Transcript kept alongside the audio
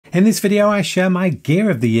In this video, I share my gear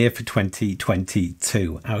of the year for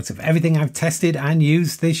 2022. Out of everything I've tested and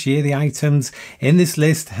used this year, the items in this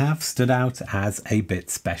list have stood out as a bit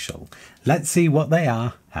special. Let's see what they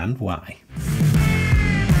are and why.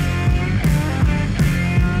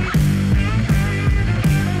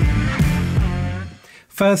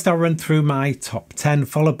 First, I'll run through my top 10,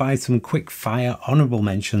 followed by some quick fire honourable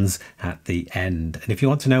mentions at the end. And if you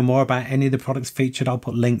want to know more about any of the products featured, I'll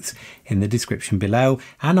put links in the description below,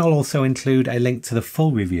 and I'll also include a link to the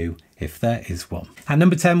full review if there is one. At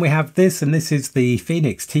number 10 we have this, and this is the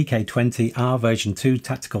Fenix TK20Rv2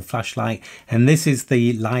 tactical flashlight, and this is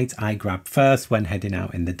the light I grabbed first when heading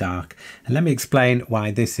out in the dark. And let me explain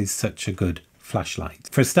why this is such a good flashlight.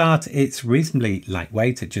 For a start, it's reasonably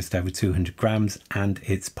lightweight at just over 200 grams and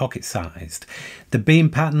it's pocket sized. The beam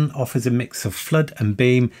pattern offers a mix of flood and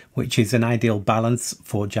beam, which is an ideal balance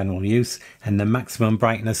for general use, and the maximum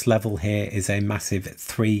brightness level here is a massive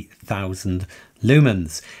 3000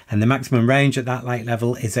 lumens, and the maximum range at that light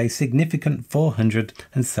level is a significant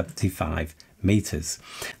 475 meters.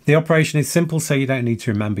 The operation is simple, so you don't need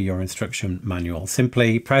to remember your instruction manual.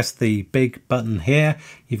 Simply press the big button here.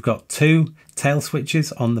 You've got two tail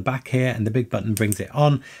switches on the back here, and the big button brings it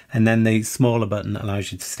on, and then the smaller button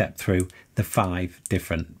allows you to step through the 5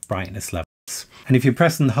 different brightness levels. And if you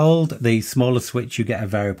press and hold the smaller switch, you get a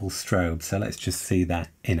variable strobe. So let's just see that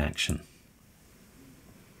in action.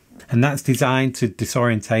 And that's designed to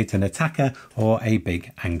disorientate an attacker or a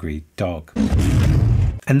big angry dog.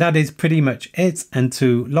 And that is pretty much it. And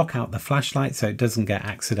to lock out the flashlight so it doesn't get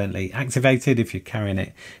accidentally activated if you're carrying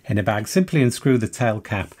it in a bag, simply unscrew the tail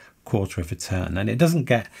cap quarter of a turn, and it doesn't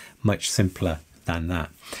get much simpler than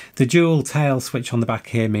that. The dual tail switch on the back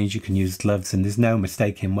here means you can use gloves, and there's no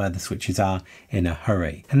mistaking where the switches are in a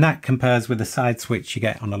hurry. And that compares with the side switch you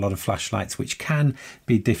get on a lot of flashlights, which can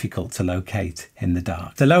be difficult to locate in the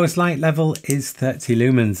dark. The lowest light level is 30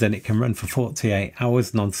 lumens, and it can run for 48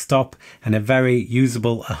 hours non-stop, and a very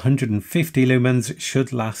usable 150 lumens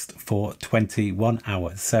should last for 21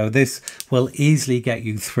 hours. So this will easily get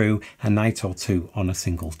you through a night or two on a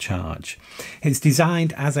single charge. It's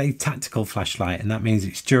designed as a tactical flashlight, and that means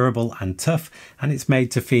it's durable and tough, and it's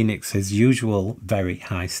made to Fenix's usual very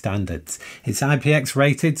high standards. It's IPX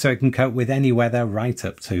rated, so it can cope with any weather right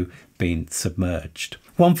up to being submerged.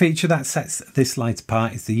 One feature that sets this light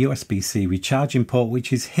apart is the USB-C recharging port,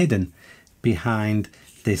 which is hidden behind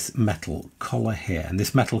this metal collar here, and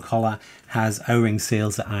this metal collar has O-ring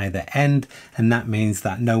seals at either end, and that means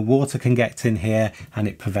that no water can get in here, and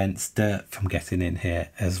it prevents dirt from getting in here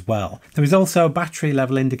as well. There is also a battery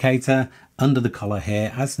level indicator under the collar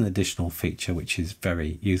here as an additional feature, which is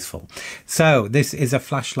very useful. So this is a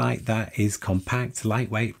flashlight that is compact,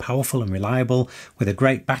 lightweight, powerful and reliable, with a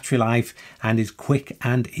great battery life, and is quick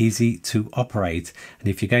and easy to operate. And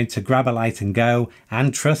if you're going to grab a light and go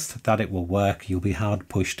and trust that it will work, you'll be hard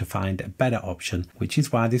pushed to find a better option, which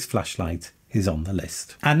is why this flashlight is on the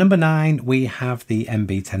list. At number 9 we have the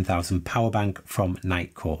MB10000 power bank from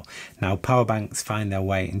Nitecore. Now, power banks find their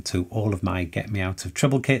way into all of my get me out of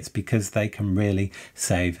trouble kits because they can really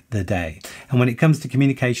save the day. And when it comes to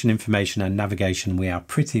communication, information and navigation, we are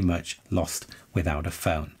pretty much lost without a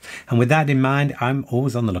phone. And with that in mind, I'm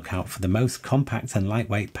always on the lookout for the most compact and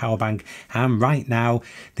lightweight power bank, and right now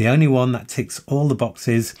the only one that ticks all the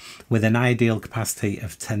boxes with an ideal capacity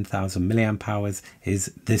of 10,000 milliamp hours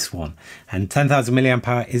is this one. And 10,000 milliamp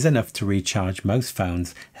hour is enough to recharge most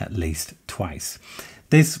phones at least twice.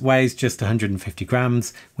 This weighs just 150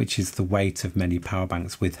 grams, which is the weight of many power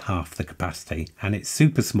banks with half the capacity, and it's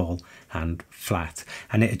super small and flat.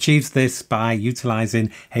 And it achieves this by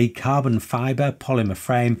utilizing a carbon fiber polymer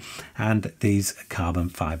frame and these carbon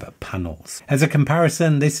fiber panels. As a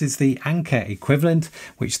comparison, this is the Anker equivalent,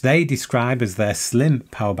 which they describe as their slim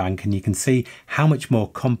power bank, and you can see how much more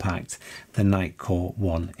compact the Nitecore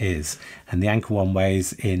one is. And the Anker one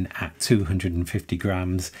weighs in at 250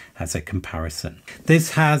 grams as a comparison.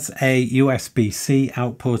 This has a USB-C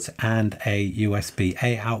output and a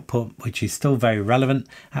USB-A output, which is still very relevant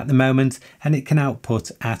at the moment, and it can output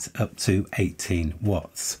at up to 18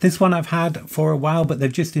 watts. This one I've had for a while, but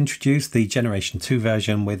they've just introduced the Generation 2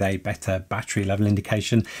 version with a better battery level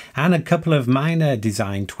indication and a couple of minor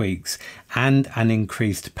design tweaks and an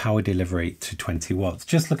increased power delivery to 20 watts.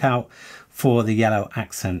 Just look out for the yellow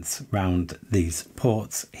accents round these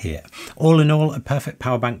ports here. All in all, a perfect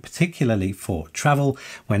power bank, particularly for travel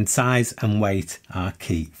when size and weight are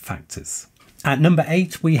key factors. At number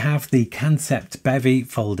 8, we have the Kansept Bevy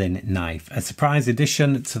folding knife, a surprise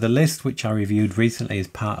addition to the list which I reviewed recently as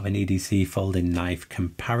part of an EDC folding knife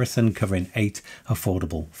comparison covering 8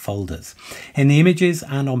 affordable folders. In the images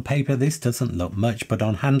and on paper this doesn't look much, but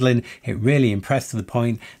on handling it really impressed to the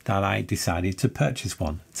point that I decided to purchase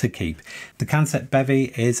one to keep. The Kansept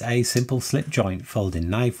Bevy is a simple slip joint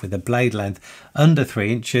folding knife with a blade length under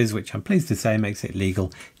 3 inches, which I'm pleased to say makes it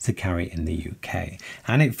legal to carry in the UK,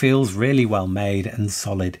 and it feels really well made and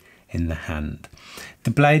solid in the hand.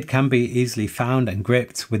 The blade can be easily found and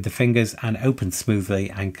gripped with the fingers and opens smoothly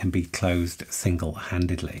and can be closed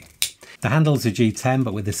single-handedly. The handles are G10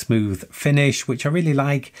 but with a smooth finish, which I really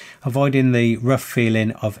like, avoiding the rough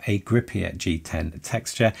feeling of a grippier G10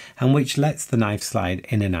 texture, and which lets the knife slide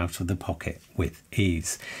in and out of the pocket with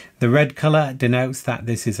ease. The red colour denotes that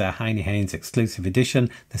this is a Helinox exclusive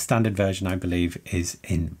edition. The standard version, I believe, is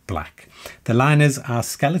in black. The liners are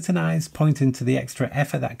skeletonized, pointing to the extra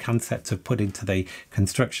effort that Kansept have put into the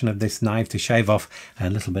construction of this knife to shave off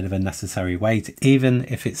a little bit of unnecessary weight, even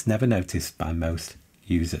if it's never noticed by most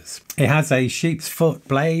users. It has a sheep's foot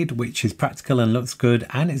blade, which is practical and looks good,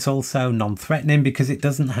 and it's also non-threatening because it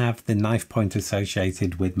doesn't have the knife point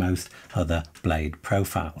associated with most other blade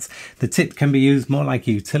profiles. The tip can be used more like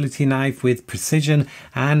a utility knife with precision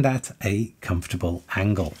and at a comfortable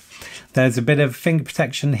angle. There's a bit of finger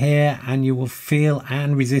protection here, and you will feel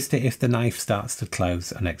and resist it if the knife starts to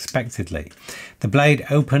close unexpectedly. The blade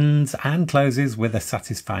opens and closes with a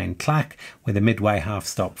satisfying clack, with a midway half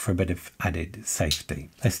stop for a bit of added safety.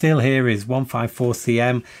 The steel here is 154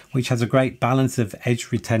 cm, which has a great balance of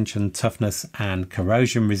edge retention, toughness and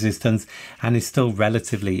corrosion resistance, and is still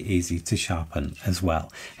relatively easy to sharpen as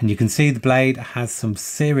well. And you can see the blade has some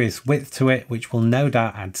serious width to it, which will no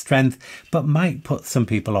doubt add strength, but might put some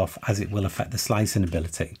people off as it will affect the slicing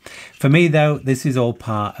ability. For me though, this is all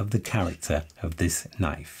part of the character of this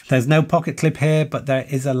knife. There's no pocket clip here, but there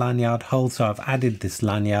is a lanyard hole, so I've added this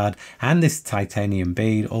lanyard and this titanium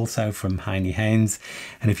bead, also from Helinox.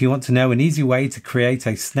 And if you want to know an easy way to create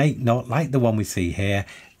a snake knot like the one we see here,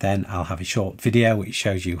 then I'll have a short video which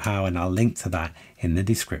shows you how, and I'll link to that in the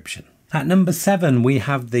description. At number 7, we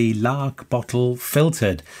have the LARQ bottle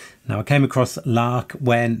filtered. Now, I came across LARQ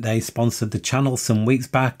when they sponsored the channel some weeks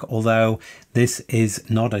back, although this is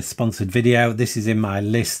not a sponsored video. This is in my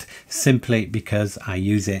list simply because I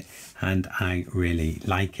use it and I really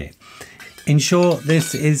like it. In short,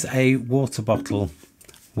 this is a water bottle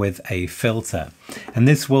with a filter, and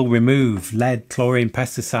this will remove lead, chlorine,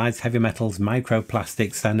 pesticides, heavy metals,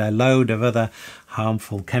 microplastics and a load of other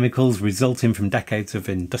harmful chemicals resulting from decades of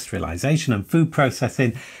industrialization and food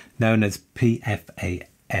processing, known as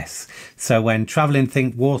PFAS. So when traveling,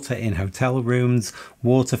 think water in hotel rooms,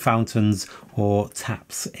 water fountains or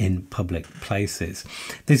taps in public places.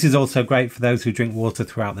 This is also great for those who drink water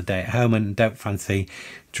throughout the day at home and don't fancy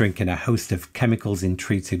drinking a host of chemicals in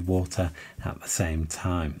treated water at the same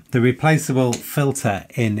time. The replaceable filter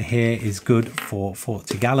in here is good for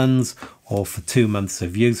 40 gallons or for 2 months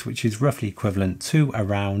of use, which is roughly equivalent to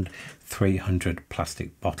around 300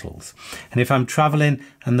 plastic bottles. And if I'm traveling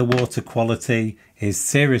and the water quality is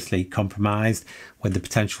seriously compromised with the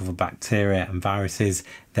potential for bacteria and viruses,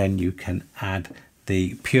 then you can add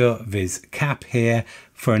the Pure Viz cap here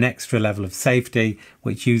for an extra level of safety,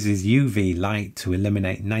 which uses UV light to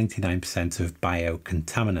eliminate 99% of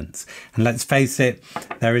biocontaminants. And let's face it,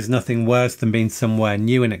 there is nothing worse than being somewhere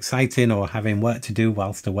new and exciting or having work to do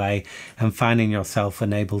whilst away and finding yourself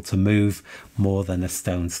unable to move more than a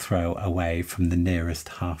stone's throw away from the nearest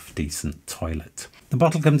half-decent toilet. The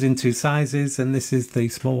bottle comes in 2 sizes, and this is the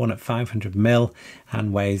small one at 500 ml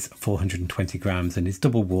and weighs 420 grams and is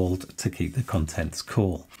double walled to keep the contents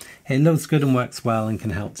cool. It looks good and works well and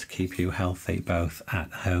can help to keep you healthy both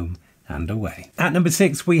at home and away. At number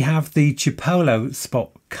 6, we have the Chipolo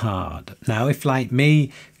Spot Card. Now, if like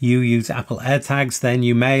me, you use Apple AirTags, then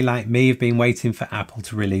you may, like me, have been waiting for Apple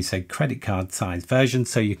to release a credit card size version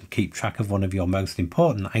so you can keep track of one of your most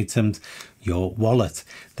important items, your wallet.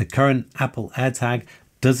 The current Apple AirTag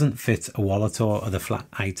doesn't fit a wallet or other flat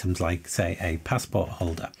items like, say, a passport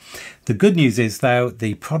holder. The good news is, though,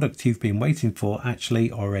 the product you've been waiting for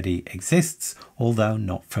actually already exists, although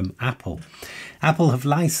not from Apple. Apple have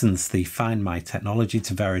licensed the Find My technology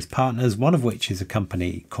to various partners, one of which is a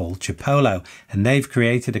company called Chipolo, and they've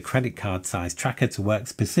created a credit card size tracker to work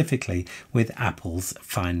specifically with Apple's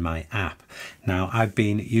Find My app. Now, I've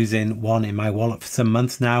been using one in my wallet for some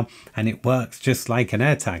months now, and it works just like an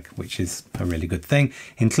AirTag, which is a really good thing,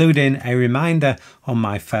 including a reminder on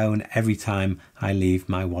my phone every time I leave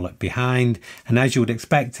my wallet behind. And as you would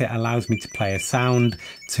expect, it allows me to play a sound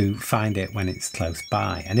to find it when it's close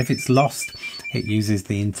by. And if it's lost, it uses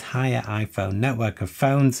the entire iPhone network of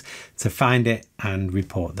phones to find it and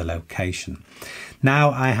report the location.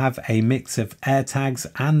 Now I have a mix of AirTags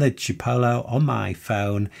and the Chipolo on my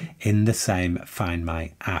phone in the same Find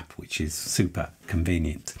My app, which is super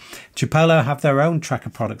convenient. Chipolo have their own tracker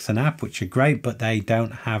products and app, which are great, but they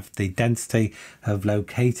don't have the density of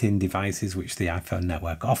locating devices which the iPhone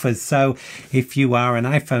network offers. So if you are an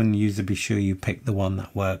iPhone user, be sure you pick the one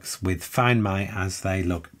that works with Find My, as they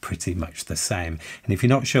look pretty much the same. And if you're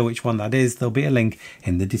not sure which one that is, there'll be a link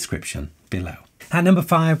in the description below. At number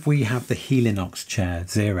 5, we have the Helinox Chair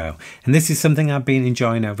Zero, and this is something I've been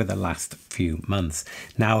enjoying over the last few months.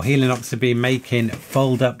 Now, Helinox have been making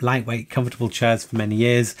fold-up, lightweight, comfortable chairs for many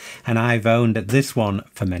years, and I've owned this one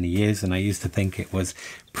for many years, and I used to think it was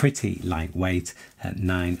pretty lightweight at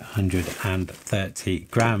 930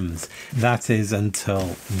 grams. That is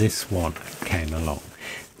until this one came along.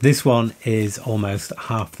 This one is almost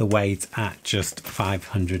half the weight at just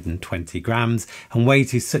 520 grams, and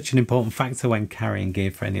weight is such an important factor when carrying gear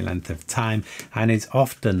for any length of time, and is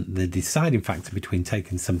often the deciding factor between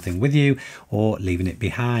taking something with you or leaving it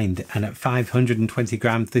behind. And at 520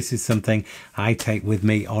 grams, this is something I take with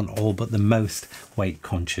me on all but the most weight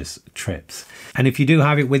conscious trips. And if you do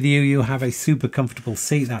have it with you, you have a super comfortable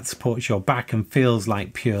seat that supports your back and feels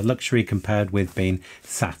like pure luxury compared with being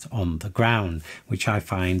sat on the ground, which I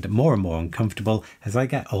find more and more uncomfortable as I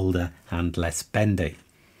get older and less bendy.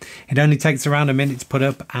 It only takes around a minute to put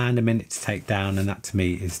up and a minute to take down, and that to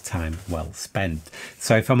me is time well spent.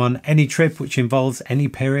 So if I'm on any trip which involves any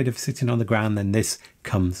period of sitting on the ground, then this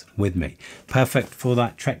comes with me. Perfect for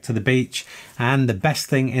that trek to the beach, and the best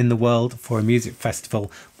thing in the world for a music festival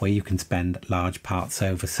where you can spend large parts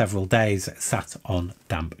over several days sat on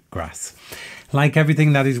damp grass. Like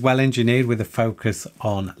everything that is well engineered with a focus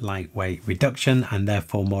on lightweight reduction and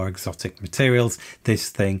therefore more exotic materials, this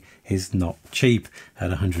thing is not cheap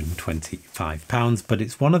at £125, but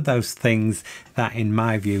it's one of those things that in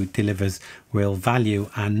my view delivers real value,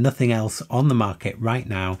 and nothing else on the market right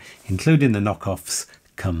now, including the knockoffs,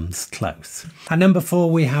 comes close. At number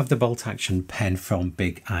 4, we have the bolt action pen from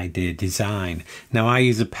Big Idea Design. Now, I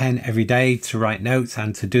use a pen every day to write notes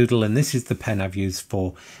and to doodle, and this is the pen I've used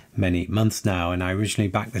for many months now, and I originally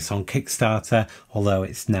backed this on Kickstarter, although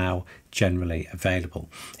it's now generally available.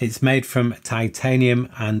 It's made from titanium,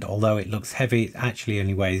 and although it looks heavy, it actually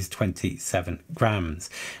only weighs 27 grams.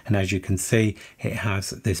 And as you can see, it has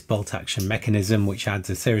this bolt action mechanism which adds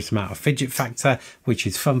a serious amount of fidget factor, which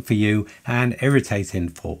is fun for you and irritating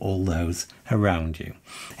for all those around you.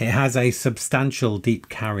 It has a substantial deep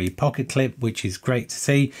carry pocket clip, which is great to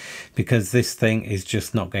see because this thing is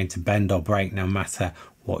just not going to bend or break no matter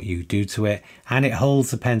what you do to it, and it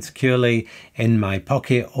holds the pen securely in my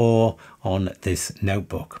pocket or on this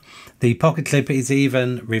notebook. The pocket clip is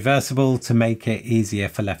even reversible to make it easier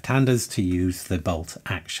for left-handers to use the bolt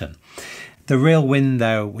action. The real win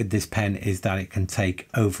though with this pen is that it can take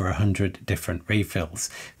over 100 different refills.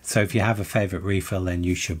 So if you have a favourite refill, then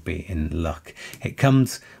you should be in luck. It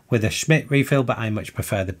comes with a Schmidt refill, but I much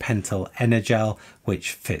prefer the Pentel Energel,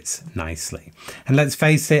 which fits nicely. And let's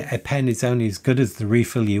face it, a pen is only as good as the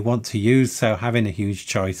refill you want to use, so having a huge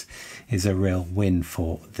choice is a real win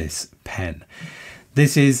for this pen.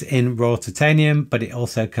 This is in raw titanium, but it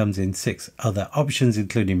also comes in 6 other options,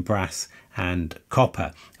 including brass and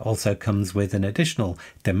copper. It also comes with an additional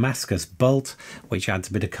Damascus bolt, which adds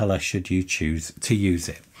a bit of colour should you choose to use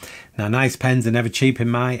it. Now, nice pens are never cheap in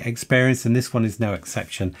my experience, and this one is no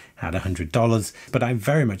exception at $100, but I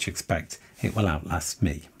very much expect it will outlast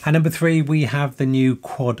me. At number 3, we have the new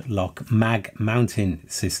Quad Lock mag mounting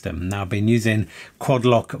system. Now, I've been using Quad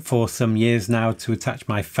Lock for some years now to attach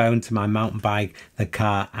my phone to my mountain bike, the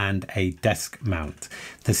car, and a desk mount.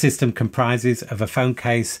 The system comprises of a phone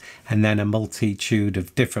case and then a multitude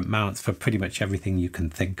of different mounts for pretty much everything you can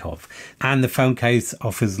think of. And the phone case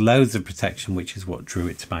offers loads of protection, which is what drew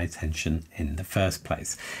it to my attention in the first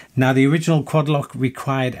place. Now, the original Quad Lock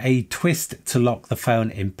required a twist to lock the phone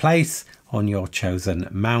in place, on your chosen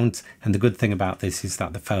mount. And the good thing about this is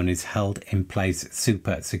that the phone is held in place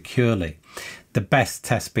super securely. The best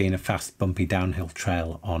test being a fast bumpy downhill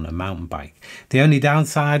trail on a mountain bike. The only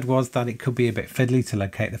downside was that it could be a bit fiddly to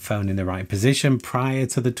locate the phone in the right position prior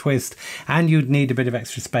to the twist, and you'd need a bit of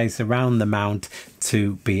extra space around the mount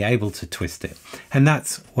to be able to twist it. And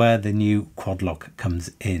that's where the new quad lock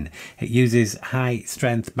comes in. It uses high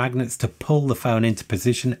strength magnets to pull the phone into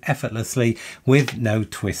position effortlessly with no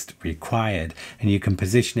twist required, and you can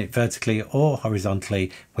position it vertically or horizontally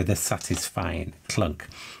with a satisfying clunk.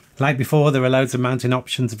 Like before, there are loads of mounting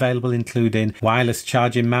options available, including wireless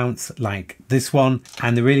charging mounts like this one.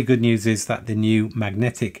 And the really good news is that the new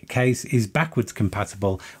magnetic case is backwards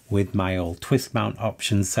compatible with my old twist mount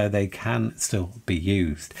options, so they can still be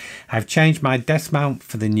used. I've changed my desk mount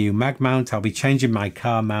for the new mag mount. I'll be changing my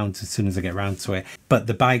car mount as soon as I get around to it. But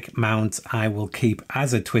the bike mount I will keep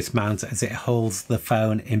as a twist mount, as it holds the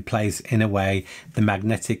phone in place in a way the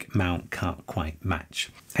magnetic mount can't quite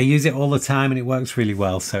match. I use it all the time and it works really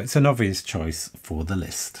well, so it's an obvious choice for the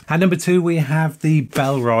list. At number 2, we have the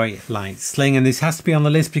Bellroy Lite Sling, and this has to be on the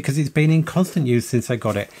list because it's been in constant use since I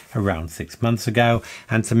got it around 6 months ago,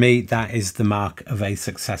 and to me that is the mark of a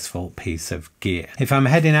successful piece of gear. If I'm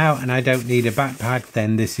heading out and I don't need a backpack,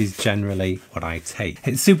 then this is generally what I take.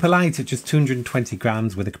 It's super light at just 220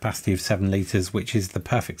 grams with a capacity of 7 litres, which is the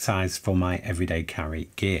perfect size for my everyday carry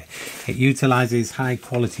gear. It utilises high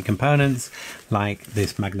quality components like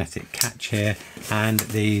this magnetic catch here and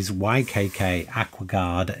these YKK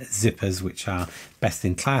AquaGuard zippers, which are best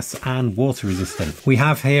in class and water resistant. We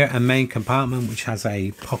have here a main compartment which has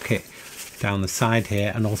a pocket down the side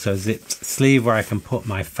here and also a zipped sleeve where I can put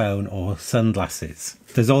my phone or sunglasses.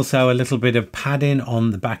 There's also a little bit of padding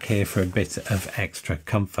on the back here for a bit of extra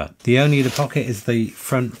comfort. The only other pocket is the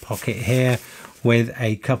front pocket here, with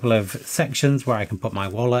a couple of sections where I can put my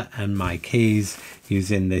wallet and my keys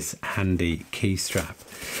using this handy key strap.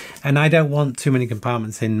 And I don't want too many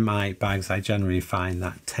compartments in my bags. I generally find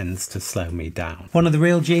that tends to slow me down. One of the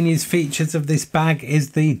real genius features of this bag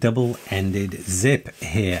is the double-ended zip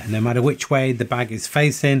here. No matter which way the bag is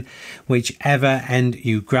facing, whichever end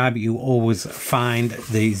you grab, you always find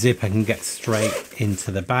the zipper can get straight into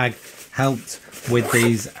the bag, helped with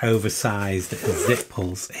these oversized zip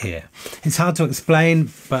pulls here. It's hard to explain,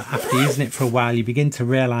 but after using it for a while, you begin to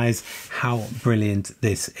realize how brilliant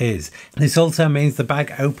this is. This also means the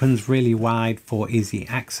bag opens really wide for easy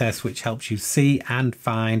access, which helps you see and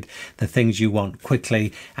find the things you want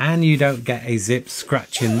quickly, and you don't get a zip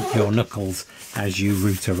scratching your knuckles as you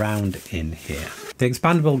root around in here. The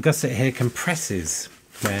expandable gusset here compresses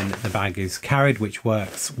when the bag is carried, which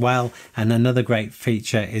works well. And another great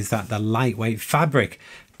feature is that the lightweight fabric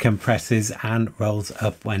compresses and rolls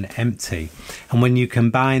up when empty. And when you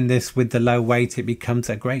combine this with the low weight, it becomes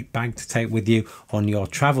a great bag to take with you on your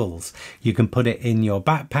travels. You can put it in your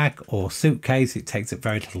backpack or suitcase. It takes up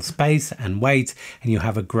very little space and weight, and you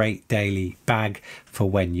have a great daily bag for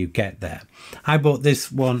when you get there. I bought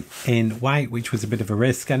this one in white, which was a bit of a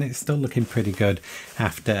risk, and it's still looking pretty good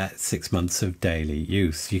after 6 months of daily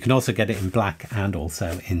use. You can also get it in black and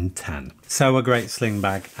also in tan. So a great sling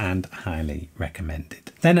bag and highly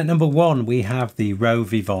recommended. Then at number 1, we have the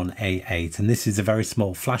Rovyvon A8, and this is a very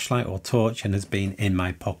small flashlight or torch and has been in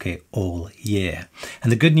my pocket all year.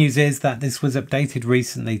 And the good news is that this was updated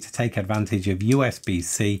recently to take advantage of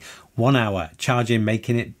USB-C 1-hour charging,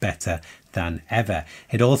 making it better than ever.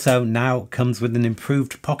 It also now comes with an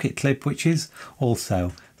improved pocket clip, which is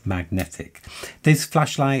also magnetic. This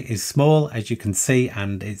flashlight is small, as you can see,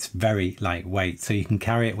 and it's very lightweight, so you can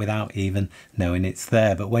carry it without even knowing it's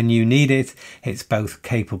there. But when you need it, it's both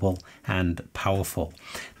capable and powerful.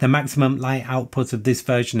 The maximum light output of this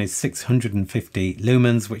version is 650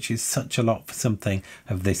 lumens, which is such a lot for something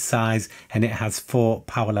of this size, and it has 4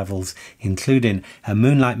 power levels, including a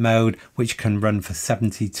moonlight mode, which can run for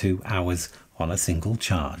 72 hours on a single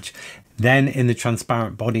charge. Then in the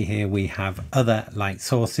transparent body here, we have other light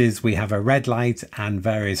sources. We have a red light and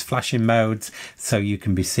various flashing modes, so you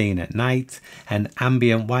can be seen at night, an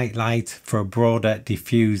ambient white light for a broader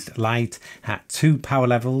diffused light at 2 power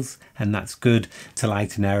levels, and that's good to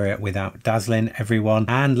light an area without dazzling everyone.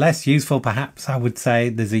 And less useful perhaps, I would say,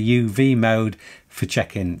 there's a UV mode for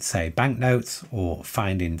checking, say, banknotes or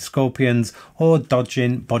finding scorpions or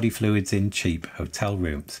dodging body fluids in cheap hotel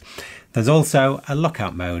rooms. There's also a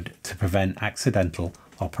lockout mode to prevent accidental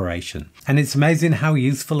operation. And it's amazing how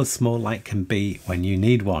useful a small light can be when you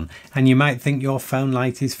need one. And you might think your phone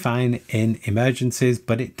light is fine in emergencies,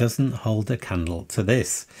 but it doesn't hold a candle to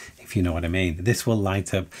this. If if you know what I mean. This will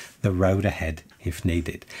light up the road ahead if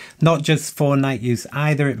needed. Not just for night use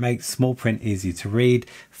either, it makes small print easy to read,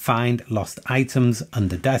 find lost items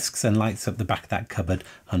under desks, and lights up the back of that cupboard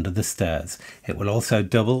under the stairs. It will also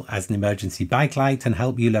double as an emergency bike light and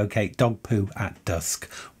help you locate dog poo at dusk.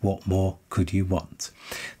 What more could you want?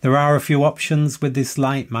 There are a few options with this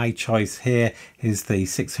light. My choice here is the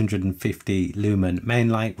 650 lumen main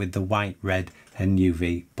light with the white, red and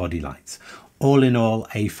UV body lights. All in all,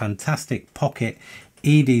 a fantastic pocket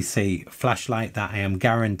EDC flashlight that I am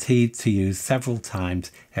guaranteed to use several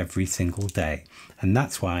times every single day, and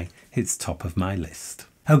that's why it's top of my list.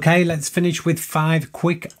 Okay, let's finish with 5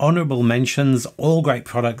 quick honourable mentions, all great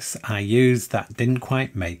products I use that didn't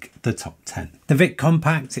quite make the top 10. The Vic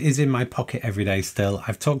Compact is in my pocket every day still.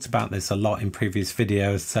 I've talked about this a lot in previous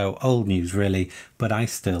videos, so old news really, but I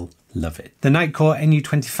still love it. The Nitecore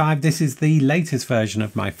NU25, this is the latest version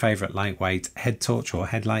of my favourite lightweight head torch or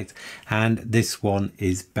headlight, and this one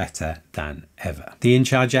is better than ever. The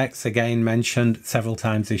InChargeX, again mentioned several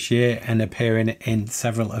times this year and appearing in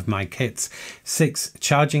several of my kits. 6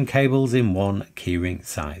 charging cables in one keyring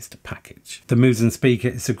sized package. The Muzen Speaker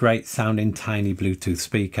is a great sounding tiny Bluetooth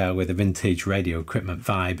speaker with a vintage radio equipment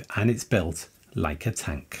vibe, and it's built like a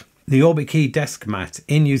tank. The Orbitkey desk mat,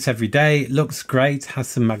 in use every day, looks great, has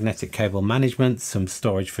some magnetic cable management, some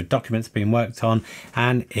storage for documents being worked on,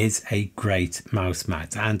 and is a great mouse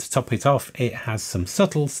mat. And to top it off, it has some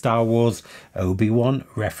subtle Star Wars Obi-Wan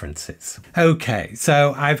references. Okay,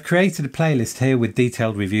 so I've created a playlist here with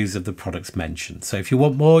detailed reviews of the products mentioned. So if you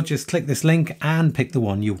want more, just click this link and pick the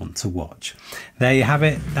one you want to watch. There you have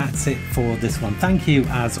it. That's it for this one. Thank you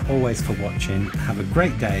as always for watching. Have a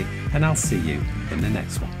great day, and I'll see you in the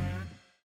next one.